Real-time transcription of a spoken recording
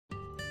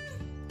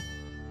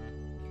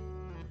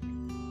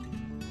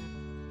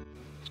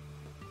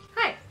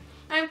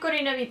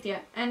Corina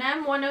Vitia, and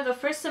I'm one of the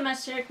first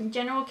semester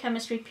general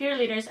chemistry peer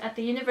leaders at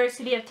the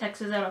University of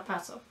Texas at El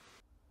Paso.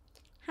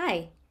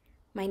 Hi,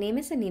 my name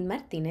is Anin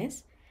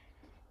Martinez,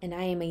 and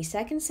I am a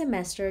second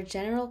semester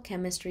general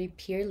chemistry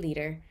peer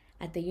leader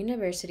at the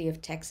University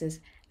of Texas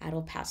at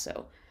El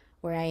Paso,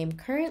 where I am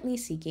currently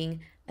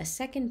seeking a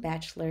second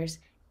bachelor's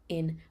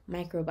in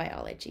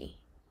microbiology.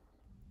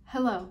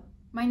 Hello,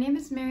 my name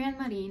is Marianne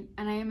Marin,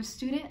 and I am a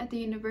student at the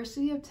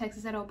University of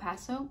Texas at El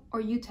Paso,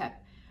 or UTEP,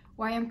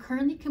 where I am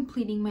currently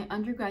completing my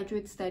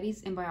undergraduate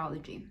studies in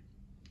biology.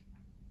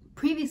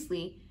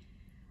 Previously,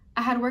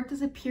 I had worked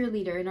as a peer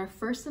leader in our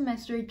first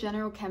semester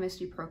general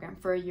chemistry program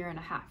for a year and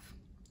a half.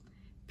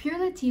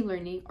 Peer-led team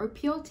learning, or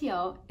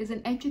PLTL, is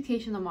an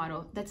educational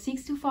model that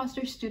seeks to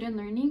foster student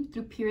learning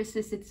through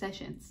peer-assisted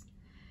sessions.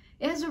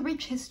 It has a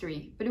rich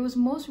history, but it was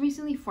most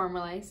recently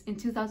formalized in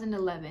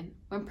 2011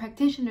 when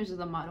practitioners of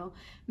the model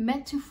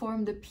met to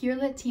form the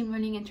Peer-led Team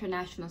Learning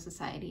International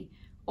Society,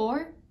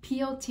 or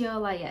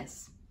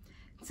PLTLIS.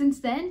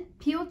 Since then,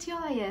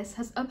 PLTLIS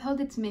has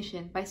upheld its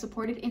mission by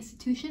supporting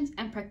institutions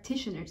and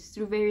practitioners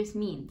through various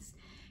means,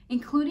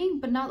 including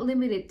but not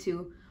limited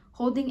to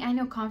holding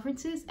annual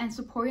conferences and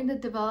supporting the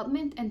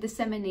development and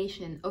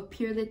dissemination of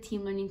peer-led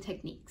team learning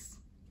techniques.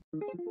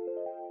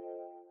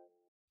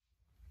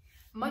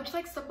 Much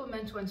like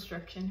supplemental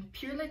instruction,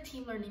 peer-led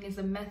team learning is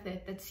a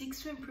method that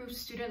seeks to improve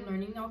student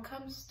learning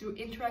outcomes through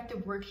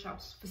interactive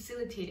workshops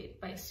facilitated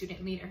by a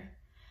student leader.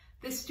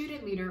 This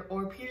student leader,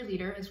 or peer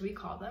leader as we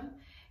call them,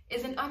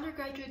 is an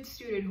undergraduate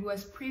student who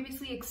has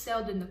previously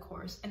excelled in the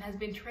course and has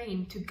been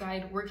trained to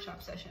guide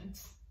workshop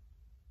sessions.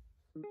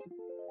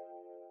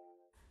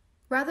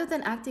 Rather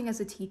than acting as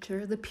a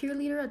teacher, the peer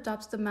leader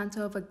adopts the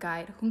mantle of a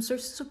guide whom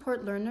serves to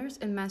support learners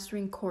in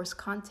mastering course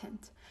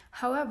content.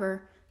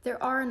 However,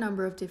 there are a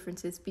number of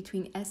differences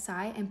between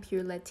SI and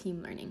peer-led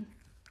team learning.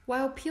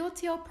 While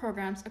PLTL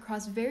programs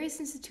across various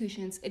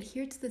institutions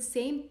adhere to the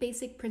same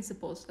basic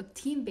principles of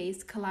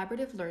team-based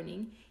collaborative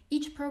learning,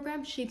 each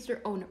program shapes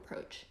their own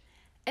approach.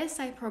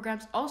 SI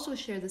programs also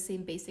share the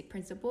same basic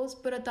principles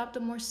but adopt a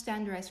more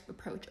standardized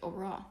approach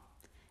overall.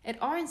 At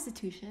our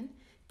institution,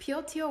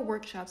 PLTL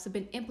workshops have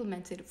been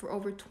implemented for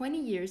over 20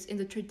 years in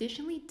the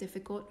traditionally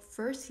difficult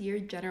first-year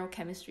general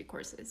chemistry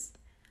courses.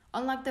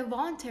 Unlike the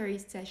voluntary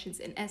sessions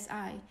in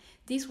SI,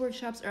 these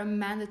workshops are a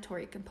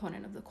mandatory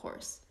component of the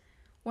course.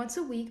 Once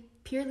a week,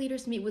 peer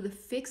leaders meet with a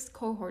fixed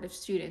cohort of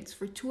students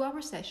for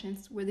 2-hour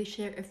sessions where they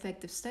share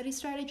effective study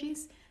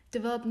strategies,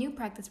 develop new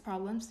practice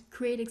problems,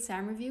 create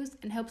exam reviews,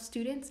 and help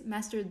students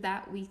master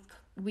that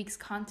week's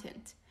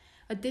content.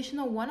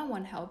 Additional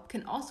one-on-one help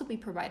can also be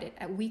provided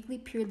at weekly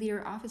peer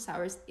leader office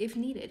hours if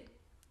needed.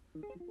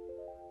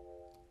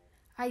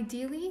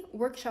 Ideally,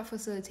 workshop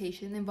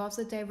facilitation involves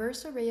a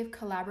diverse array of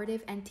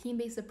collaborative and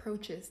team-based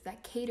approaches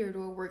that cater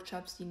to a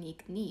workshop's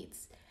unique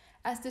needs,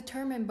 as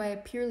determined by a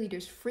peer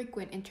leader's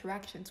frequent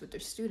interactions with their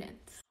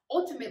students.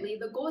 Ultimately,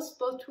 the goal is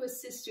both to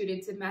assist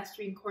students in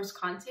mastering course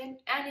content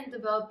and in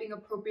developing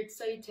appropriate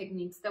study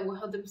techniques that will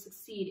help them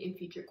succeed in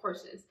future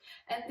courses,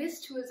 and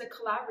this too is a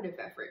collaborative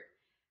effort.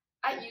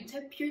 At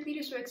UTEP, peer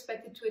leaders are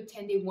expected to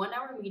attend a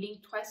 1-hour meeting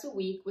twice a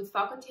week with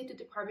faculty at the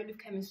Department of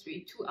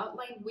Chemistry to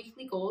outline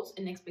weekly goals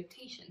and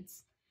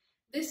expectations.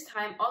 This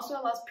time also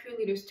allows peer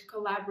leaders to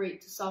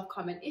collaborate to solve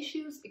common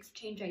issues,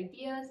 exchange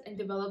ideas, and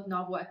develop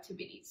novel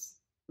activities.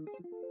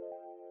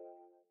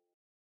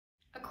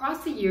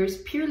 Across the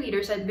years, peer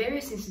leaders at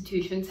various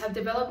institutions have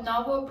developed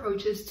novel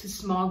approaches to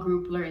small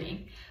group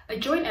learning, a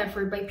joint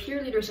effort by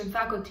peer leaders and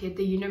faculty at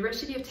the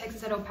University of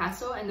Texas at El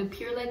Paso and the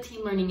Peer-led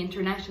Team Learning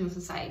International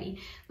Society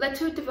led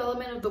to a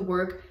development of the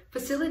work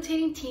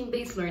Facilitating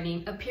Team-Based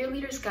Learning, a Peer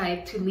Leader's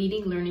Guide to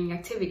Leading Learning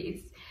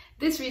Activities.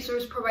 This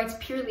resource provides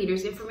peer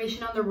leaders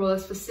information on their role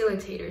as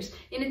facilitators,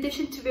 in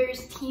addition to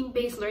various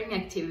team-based learning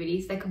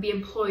activities that could be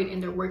employed in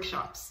their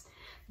workshops.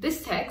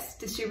 This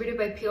text, distributed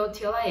by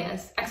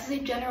PLTLIS, acts as a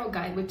general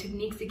guide with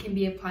techniques that can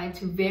be applied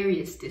to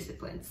various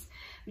disciplines.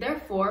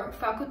 Therefore,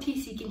 faculty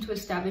seeking to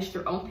establish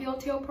their own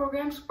PLTL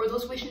programs or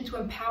those wishing to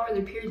empower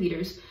their peer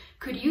leaders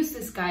could use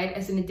this guide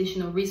as an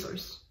additional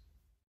resource.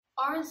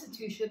 Our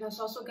institution has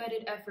also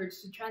guided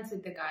efforts to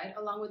translate the guide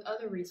along with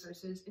other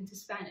resources into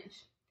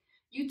Spanish.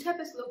 UTEP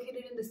is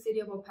located in the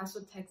city of El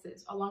Paso,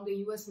 Texas, along the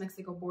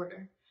US-Mexico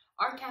border.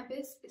 Our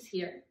campus is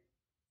here,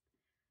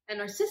 and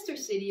our sister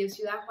city of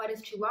Ciudad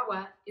Juarez,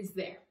 Chihuahua is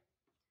there.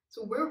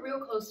 So we're real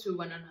close to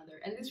one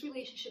another, and this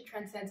relationship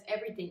transcends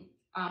everything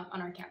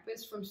on our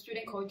campus, from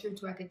student culture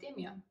to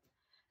academia.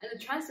 And the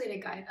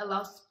translated guide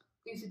allows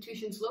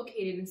institutions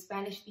located in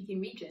Spanish-speaking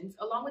regions,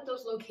 along with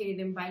those located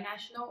in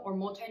binational or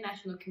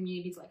multinational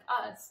communities like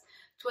us,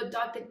 to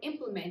adopt and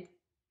implement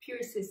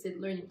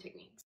peer-assisted learning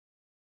techniques.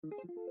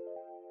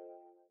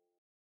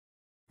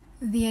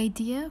 The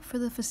idea for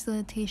the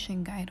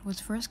facilitation guide was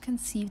first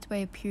conceived by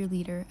a peer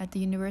leader at the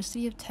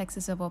University of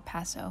Texas of El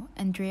Paso,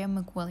 Andrea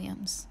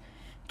McWilliams.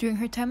 During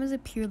her time as a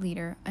peer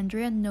leader,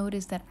 Andrea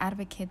noticed that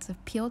advocates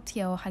of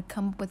PLTL had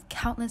come up with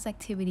countless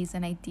activities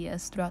and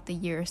ideas throughout the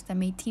years that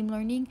made team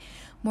learning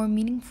more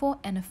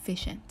meaningful and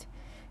efficient.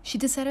 She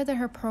decided that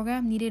her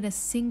program needed a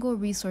single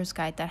resource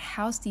guide that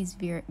housed these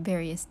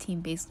various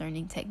team-based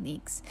learning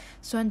techniques.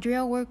 So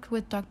Andrea worked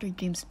with Dr.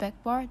 James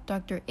Beckbar,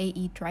 Dr.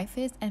 A.E.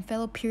 Dreyfus, and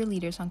fellow peer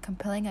leaders on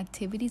compelling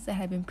activities that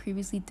had been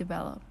previously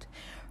developed.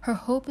 Her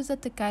hope is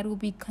that the guide will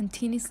be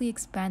continuously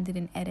expanded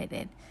and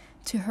edited.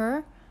 To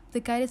her,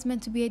 the guide is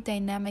meant to be a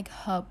dynamic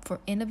hub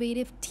for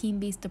innovative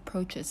team-based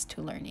approaches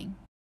to learning.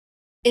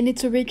 In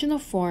its original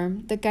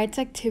form, the guide's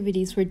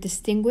activities were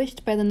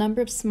distinguished by the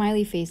number of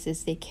smiley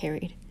faces they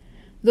carried.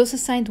 Those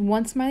assigned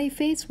one smiley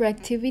face were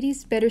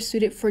activities better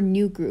suited for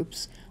new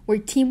groups, where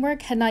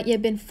teamwork had not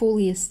yet been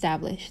fully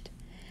established.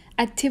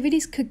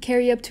 Activities could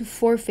carry up to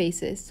 4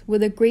 faces,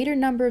 with a greater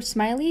number of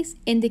smileys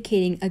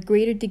indicating a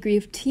greater degree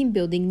of team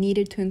building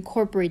needed to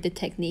incorporate the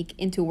technique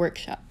into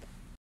workshop.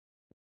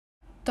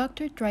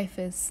 Dr.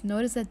 Dreyfus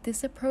noticed that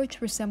this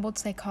approach resembled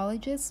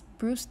psychologist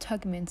Bruce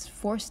Tugman's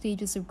 4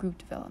 stages of group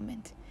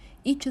development.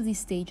 Each of these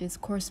stages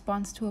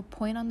corresponds to a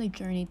point on the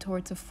journey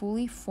towards a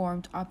fully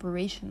formed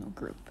operational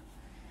group.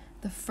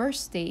 The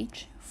first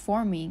stage,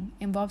 forming,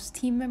 involves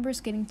team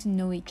members getting to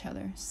know each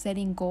other,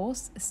 setting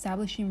goals,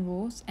 establishing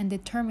rules, and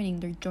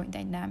determining their joint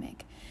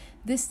dynamic.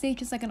 This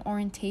stage is like an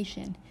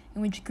orientation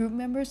in which group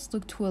members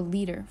look to a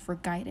leader for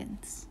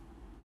guidance.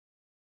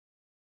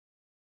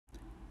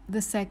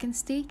 The second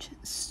stage,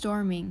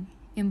 storming,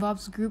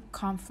 involves group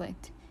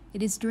conflict.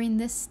 It is during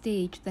this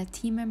stage that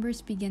team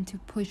members begin to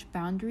push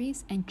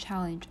boundaries and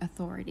challenge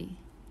authority.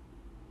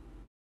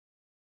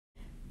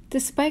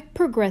 Despite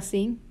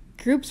progressing,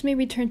 groups may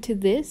return to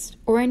this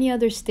or any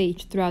other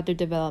stage throughout their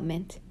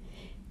development.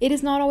 It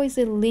is not always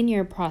a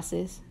linear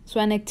process, so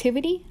an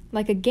activity,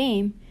 like a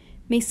game,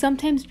 may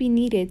sometimes be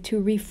needed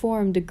to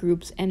reform the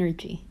group's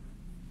energy.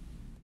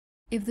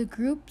 If the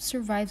group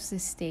survives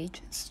this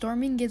stage,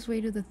 storming gives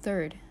way to the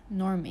third,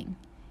 norming.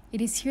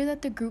 It is here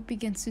that the group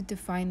begins to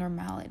define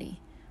normality.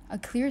 A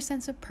clear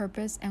sense of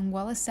purpose and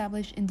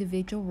well-established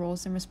individual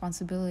roles and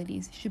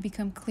responsibilities should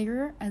become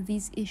clearer as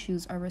these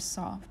issues are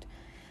resolved.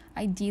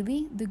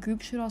 Ideally, the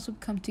group should also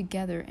come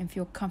together and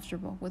feel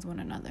comfortable with one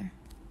another.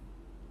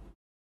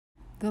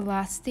 The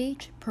last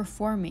stage,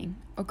 performing,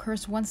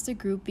 occurs once the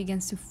group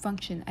begins to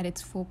function at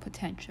its full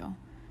potential.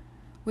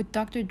 With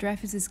Dr.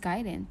 Dreyfus's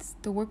guidance,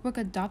 the workbook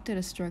adopted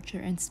a structure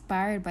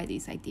inspired by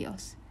these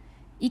ideals.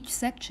 Each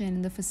section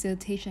in the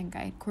facilitation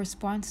guide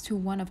corresponds to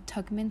one of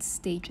Tugman's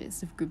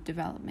stages of group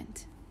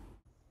development.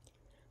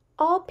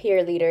 All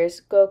peer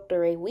leaders go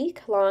through a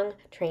week-long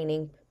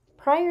training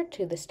prior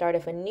to the start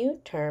of a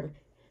new term,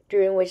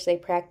 during which they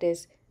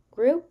practice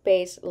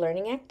group-based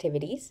learning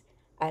activities,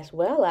 as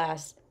well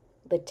as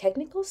the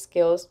technical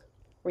skills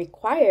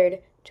required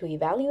to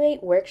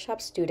evaluate workshop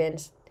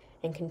students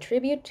and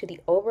contribute to the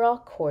overall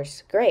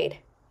course grade.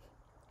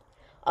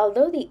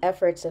 Although the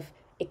efforts of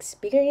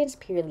experienced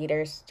peer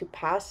leaders to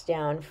pass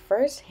down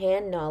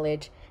first-hand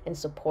knowledge and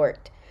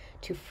support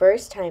to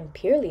first-time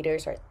peer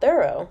leaders are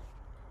thorough,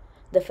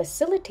 the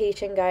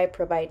facilitation guide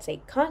provides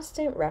a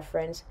constant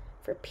reference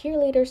for peer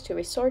leaders to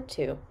resort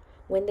to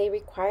when they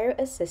require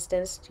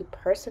assistance to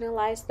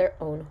personalize their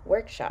own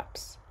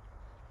workshops.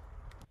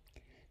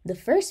 The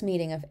first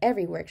meeting of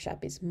every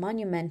workshop is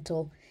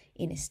monumental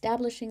in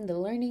establishing the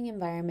learning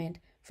environment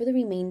for the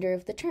remainder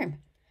of the term,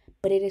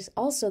 but it is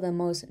also the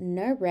most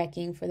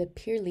nerve-wracking for the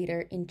peer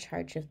leader in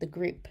charge of the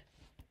group.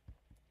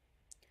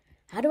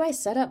 How do I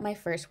set up my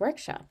first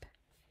workshop?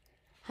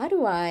 How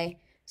do I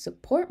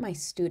support my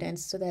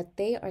students so that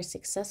they are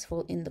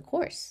successful in the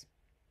course?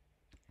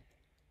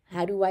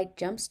 How do I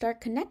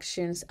jumpstart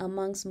connections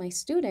amongst my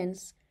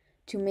students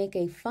to make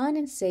a fun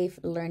and safe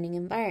learning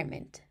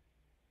environment?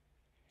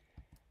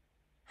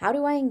 How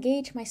do I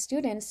engage my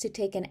students to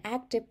take an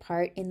active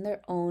part in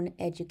their own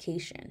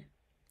education?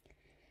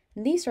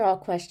 These are all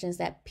questions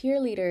that peer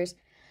leaders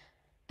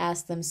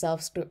ask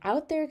themselves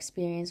throughout their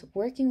experience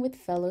working with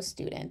fellow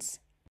students.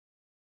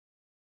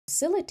 The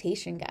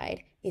Facilitation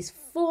Guide is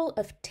full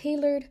of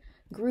tailored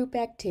group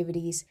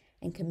activities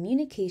and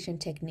communication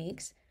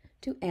techniques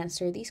to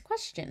answer these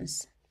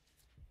questions.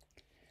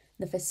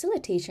 The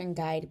Facilitation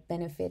Guide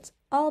benefits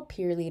all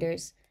peer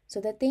leaders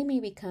so that they may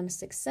become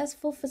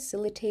successful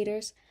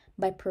facilitators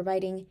by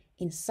providing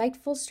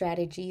insightful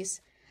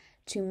strategies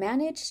to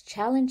manage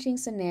challenging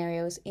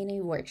scenarios in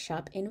a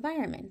workshop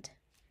environment.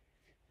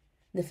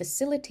 The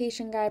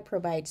Facilitation Guide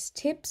provides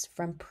tips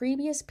from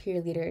previous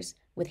peer leaders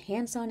with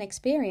hands-on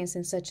experience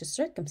in such a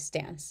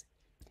circumstance,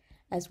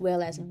 as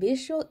well as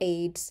visual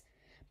aids,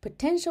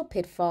 potential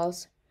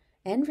pitfalls,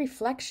 and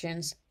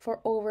reflections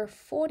for over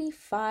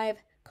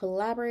 45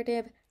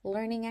 collaborative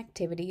learning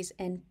activities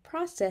and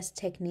process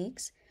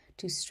techniques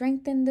to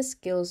strengthen the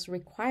skills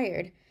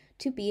required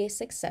to be a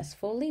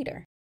successful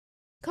leader.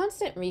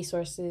 Constant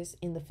resources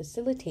in the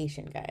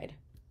Facilitation Guide.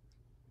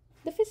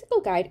 The physical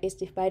guide is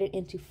divided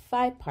into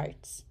 5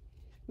 parts.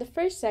 The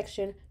first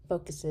section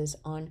focuses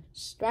on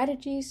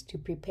strategies to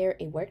prepare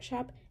a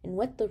workshop and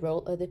what the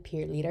role of the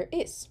peer leader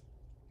is.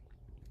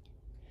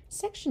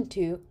 Section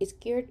 2 is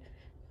geared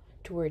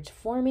towards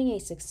forming a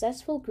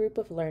successful group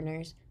of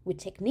learners with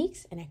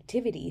techniques and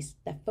activities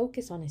that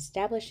focus on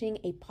establishing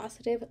a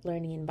positive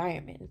learning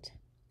environment.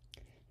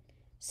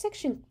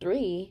 Section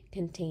 3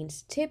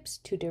 contains tips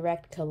to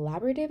direct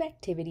collaborative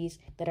activities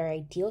that are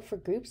ideal for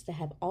groups that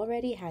have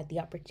already had the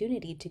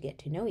opportunity to get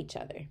to know each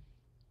other.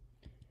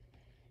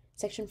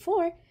 Section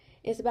 4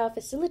 is about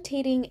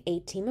facilitating a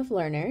team of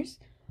learners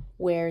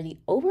where the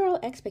overall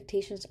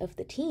expectations of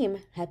the team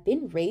have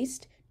been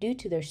raised due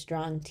to their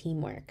strong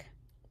teamwork.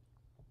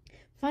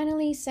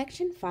 Finally,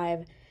 Section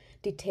 5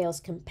 details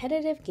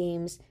competitive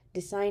games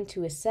designed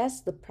to assess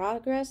the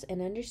progress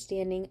and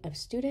understanding of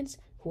students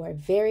who are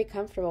very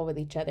comfortable with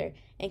each other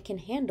and can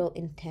handle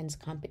intense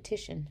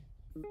competition.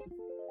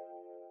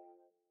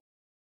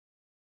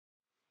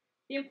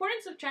 The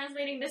importance of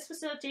translating this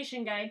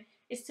facilitation guide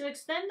is to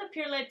extend the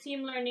peer-led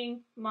team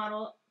learning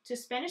model to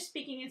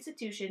Spanish-speaking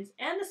institutions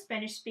and the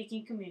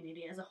Spanish-speaking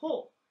community as a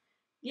whole.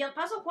 The El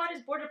Paso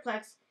Juarez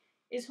Borderplex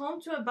is home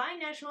to a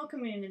binational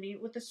community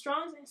with a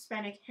strong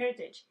Hispanic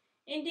heritage.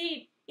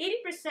 Indeed, 80%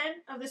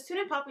 of the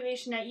student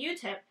population at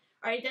UTEP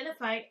are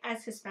identified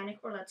as Hispanic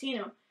or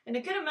Latino, and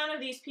a good amount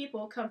of these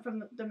people come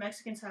from the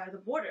Mexican side of the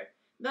border.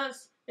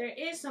 Thus, there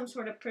is some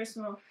sort of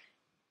personal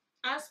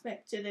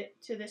aspect to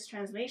this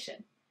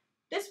translation.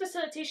 This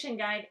facilitation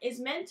guide is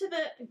meant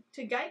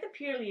to guide the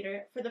peer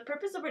leader for the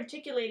purpose of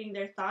articulating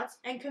their thoughts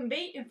and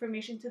convey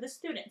information to the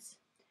students.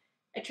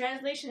 A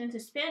translation into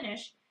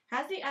Spanish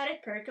has the added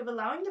perk of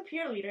allowing the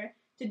peer leader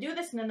to do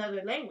this in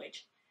another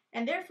language,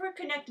 and therefore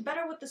connect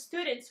better with the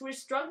students who are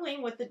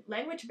struggling with the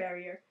language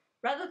barrier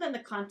rather than the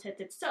content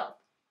itself,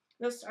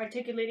 thus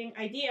articulating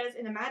ideas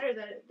in a manner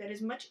that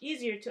is much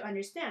easier to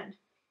understand.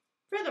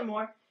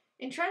 Furthermore,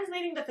 in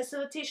translating the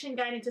facilitation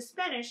guide into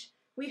Spanish,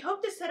 we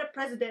hope to set a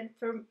precedent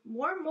for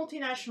more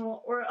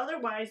multinational or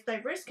otherwise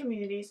diverse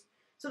communities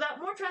so that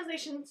more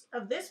translations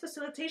of this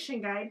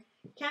facilitation guide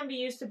can be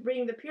used to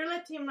bring the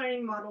peer-led team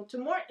learning model to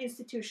more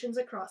institutions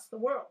across the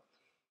world.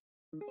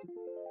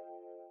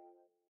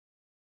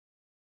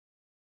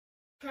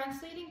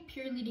 Translating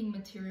peer-leading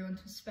material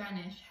into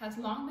Spanish has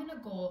long been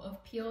a goal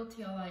of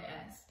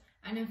PLTLIS,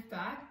 and in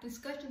fact,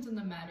 discussions on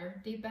the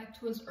matter date back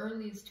to as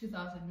early as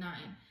 2009,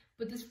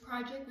 but this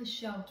project was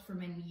shelved for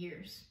many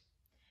years.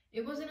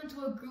 It wasn't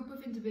until a group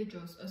of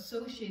individuals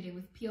associated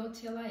with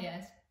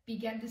PLTLIS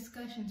began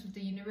discussions with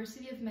the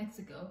University of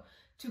Mexico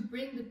to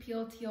bring the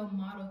PLTL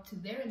model to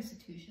their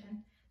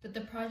institution that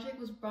the project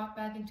was brought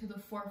back into the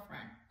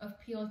forefront of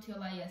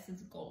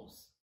PLTLIS's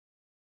goals.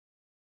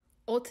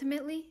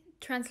 Ultimately,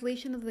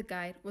 translation of the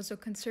guide was a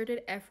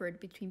concerted effort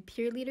between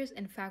peer leaders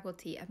and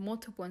faculty at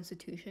multiple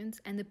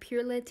institutions and the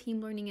Peer-Led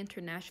Team Learning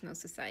International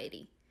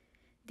Society.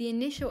 The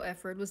initial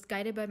effort was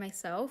guided by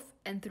myself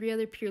and 3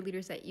 other peer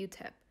leaders at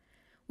UTEP.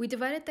 We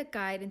divided the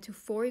guide into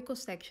 4 equal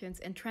sections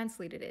and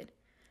translated it.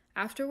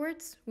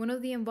 Afterwards, one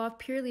of the involved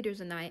peer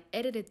leaders and I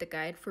edited the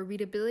guide for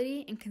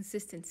readability and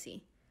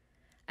consistency.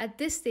 At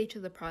this stage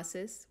of the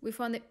process, we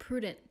found it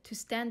prudent to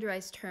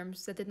standardize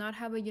terms that did not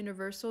have a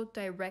universal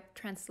direct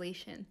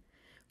translation,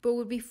 but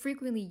would be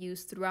frequently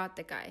used throughout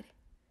the guide.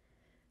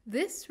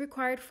 This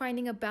required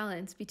finding a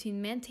balance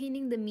between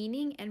maintaining the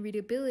meaning and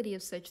readability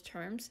of such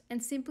terms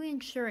and simply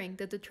ensuring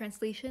that the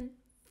translation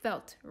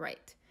felt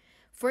right.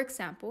 For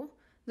example,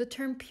 the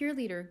term peer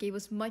leader gave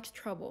us much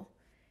trouble.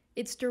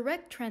 Its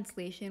direct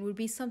translation would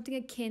be something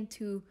akin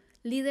to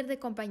líder de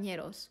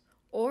compañeros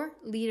or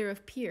leader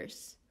of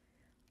peers.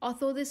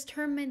 Although this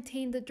term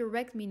maintained the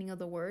direct meaning of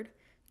the word,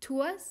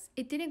 to us,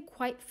 it didn't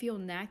quite feel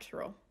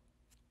natural.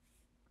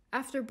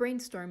 After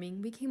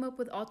brainstorming, we came up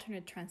with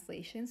alternate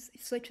translations,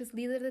 such as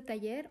líder de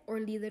taller or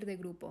líder de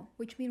grupo,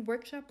 which mean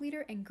workshop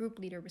leader and group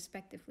leader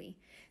respectively.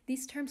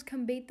 These terms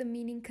conveyed the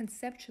meaning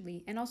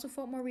conceptually and also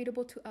felt more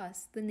readable to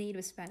us, the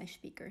native Spanish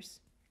speakers.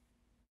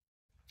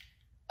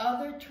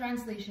 Other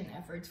translation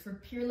efforts for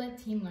peer-led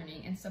team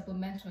learning and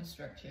supplemental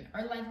instruction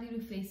are likely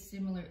to face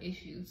similar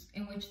issues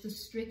in which the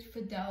strict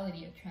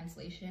fidelity of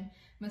translation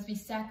must be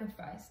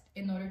sacrificed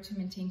in order to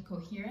maintain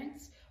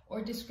coherence or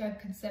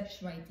describe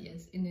conceptual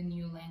ideas in the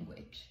new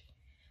language.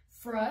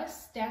 For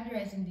us,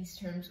 standardizing these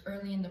terms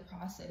early in the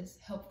process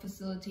helped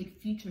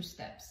facilitate future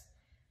steps.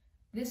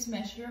 This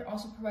measure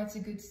also provides a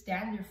good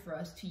standard for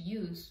us to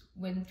use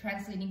when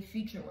translating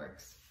future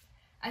works.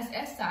 As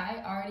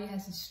SI already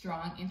has a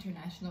strong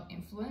international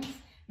influence,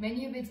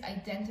 many of its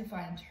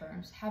identifying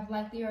terms have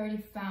likely already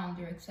found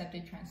their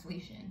accepted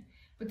translation,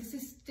 but this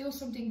is still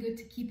something good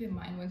to keep in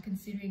mind when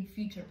considering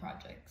future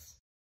projects.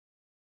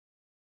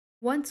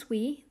 Once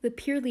we, the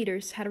peer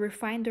leaders, had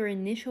refined our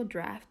initial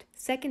draft,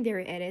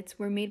 secondary edits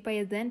were made by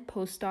a then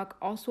postdoc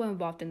also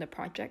involved in the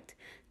project,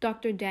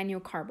 Dr.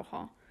 Daniel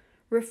Carvajal.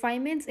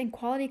 Refinements and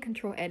quality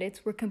control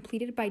edits were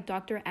completed by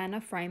Dr.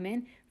 Anna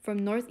Freiman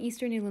from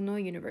Northeastern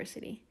Illinois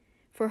University.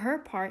 For her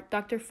part,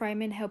 Dr.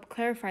 Freiman helped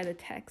clarify the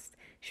text.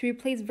 She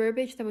replaced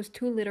verbiage that was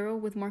too literal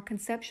with more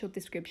conceptual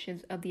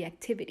descriptions of the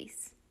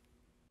activities.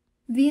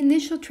 The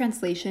initial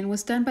translation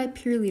was done by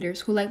peer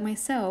leaders who, like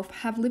myself,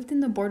 have lived in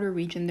the border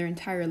region their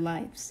entire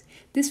lives.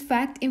 This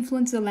fact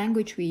influenced the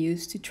language we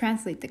used to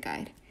translate the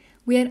guide.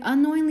 We had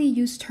unknowingly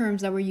used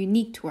terms that were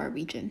unique to our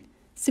region.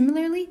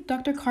 Similarly,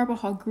 Dr.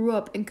 Carvajal grew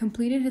up and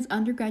completed his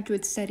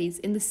undergraduate studies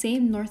in the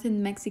same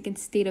northern Mexican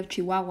state of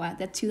Chihuahua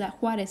that Ciudad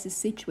Juarez is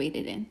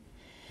situated in.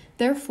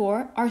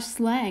 Therefore, our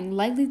slang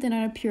likely did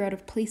not appear out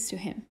of place to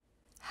him.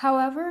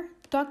 However,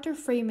 Dr.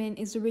 Freeman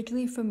is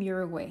originally from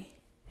Uruguay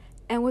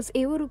and was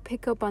able to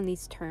pick up on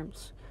these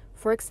terms.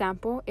 For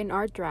example, in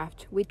our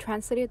draft, we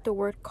translated the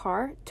word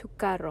car to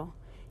carro.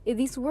 If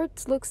these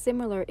words look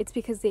similar, it's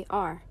because they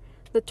are.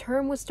 The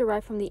term was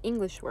derived from the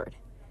English word.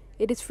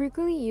 It is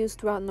frequently used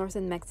throughout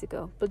northern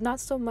Mexico, but not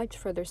so much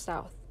further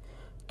south.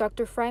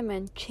 Dr.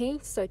 Freiman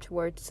changed such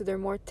words to their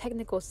more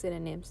technical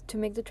synonyms to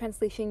make the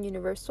translation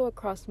universal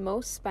across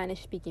most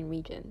Spanish-speaking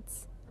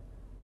regions.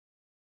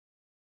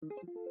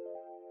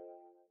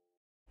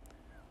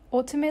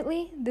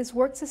 Ultimately, this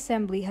works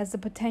assembly has the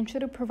potential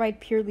to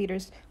provide peer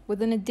leaders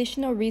with an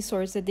additional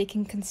resource that they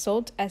can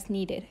consult as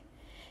needed.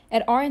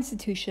 At our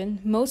institution,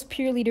 most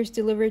peer leaders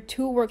deliver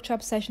 2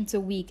 workshop sessions a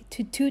week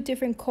to 2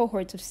 different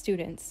cohorts of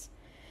students.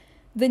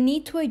 The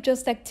need to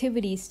adjust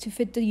activities to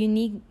fit the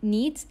unique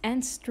needs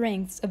and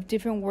strengths of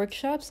different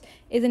workshops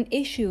is an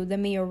issue that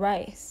may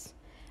arise.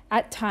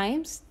 At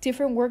times,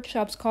 different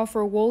workshops call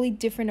for wholly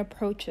different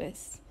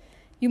approaches.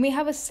 You may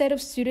have a set of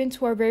students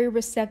who are very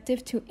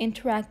receptive to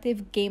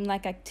interactive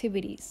game-like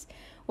activities,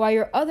 while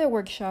your other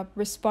workshop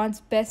responds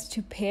best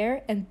to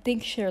pair and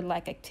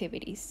think-share-like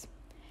activities.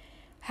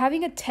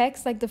 Having a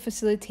text like the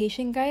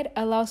facilitation guide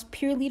allows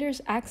peer leaders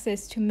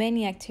access to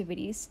many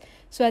activities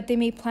so that they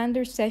may plan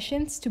their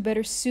sessions to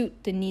better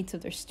suit the needs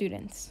of their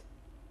students.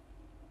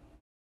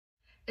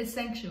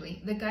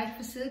 Essentially, the guide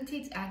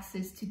facilitates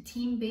access to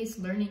team-based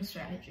learning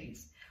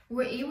strategies.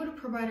 We're able to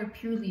provide our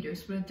peer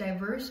leaders with a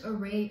diverse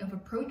array of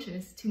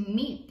approaches to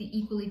meet the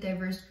equally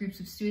diverse groups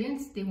of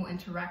students they will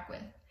interact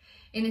with.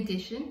 In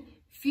addition,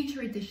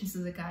 future editions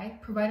of the guide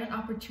provide an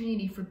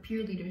opportunity for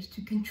peer leaders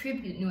to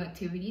contribute new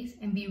activities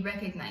and be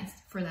recognized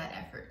for that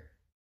effort.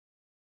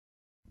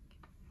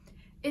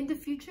 In the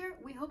future,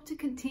 we hope to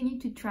continue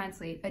to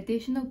translate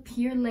additional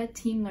peer-led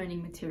team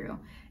learning material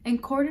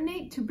and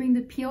coordinate to bring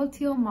the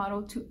PLTL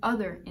model to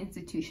other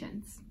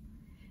institutions.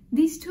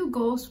 These 2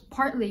 goals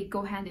partly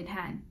go hand in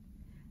hand.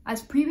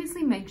 As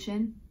previously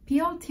mentioned,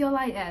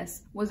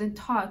 PLTLIS was in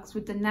talks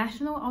with the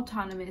National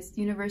Autonomous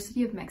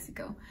University of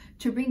Mexico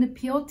to bring the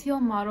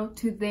PLTL model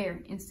to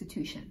their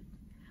institution.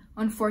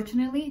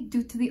 Unfortunately,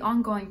 due to the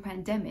ongoing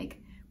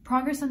pandemic,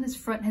 progress on this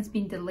front has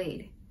been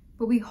delayed,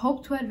 but we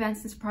hope to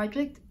advance this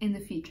project in the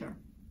future.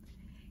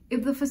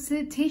 If the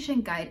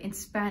facilitation guide in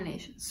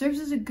Spanish serves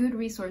as a good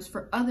resource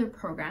for other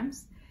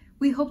programs,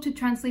 we hope to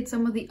translate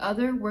some of the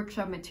other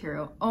workshop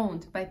material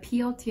owned by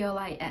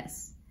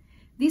PLTLIS.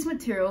 These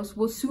materials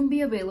will soon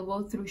be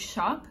available through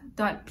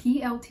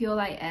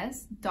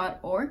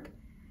shop.pltlis.org,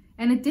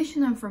 and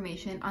additional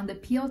information on the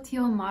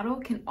PLTL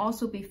model can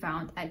also be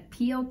found at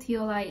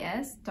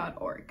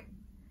pltlis.org.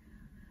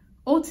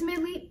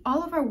 Ultimately,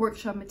 all of our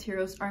workshop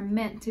materials are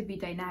meant to be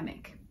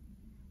dynamic.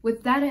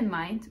 With that in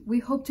mind, we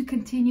hope to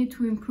continue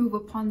to improve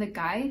upon the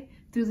guide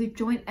through the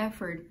joint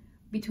effort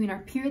between our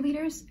peer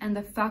leaders and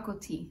the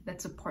faculty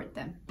that support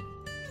them.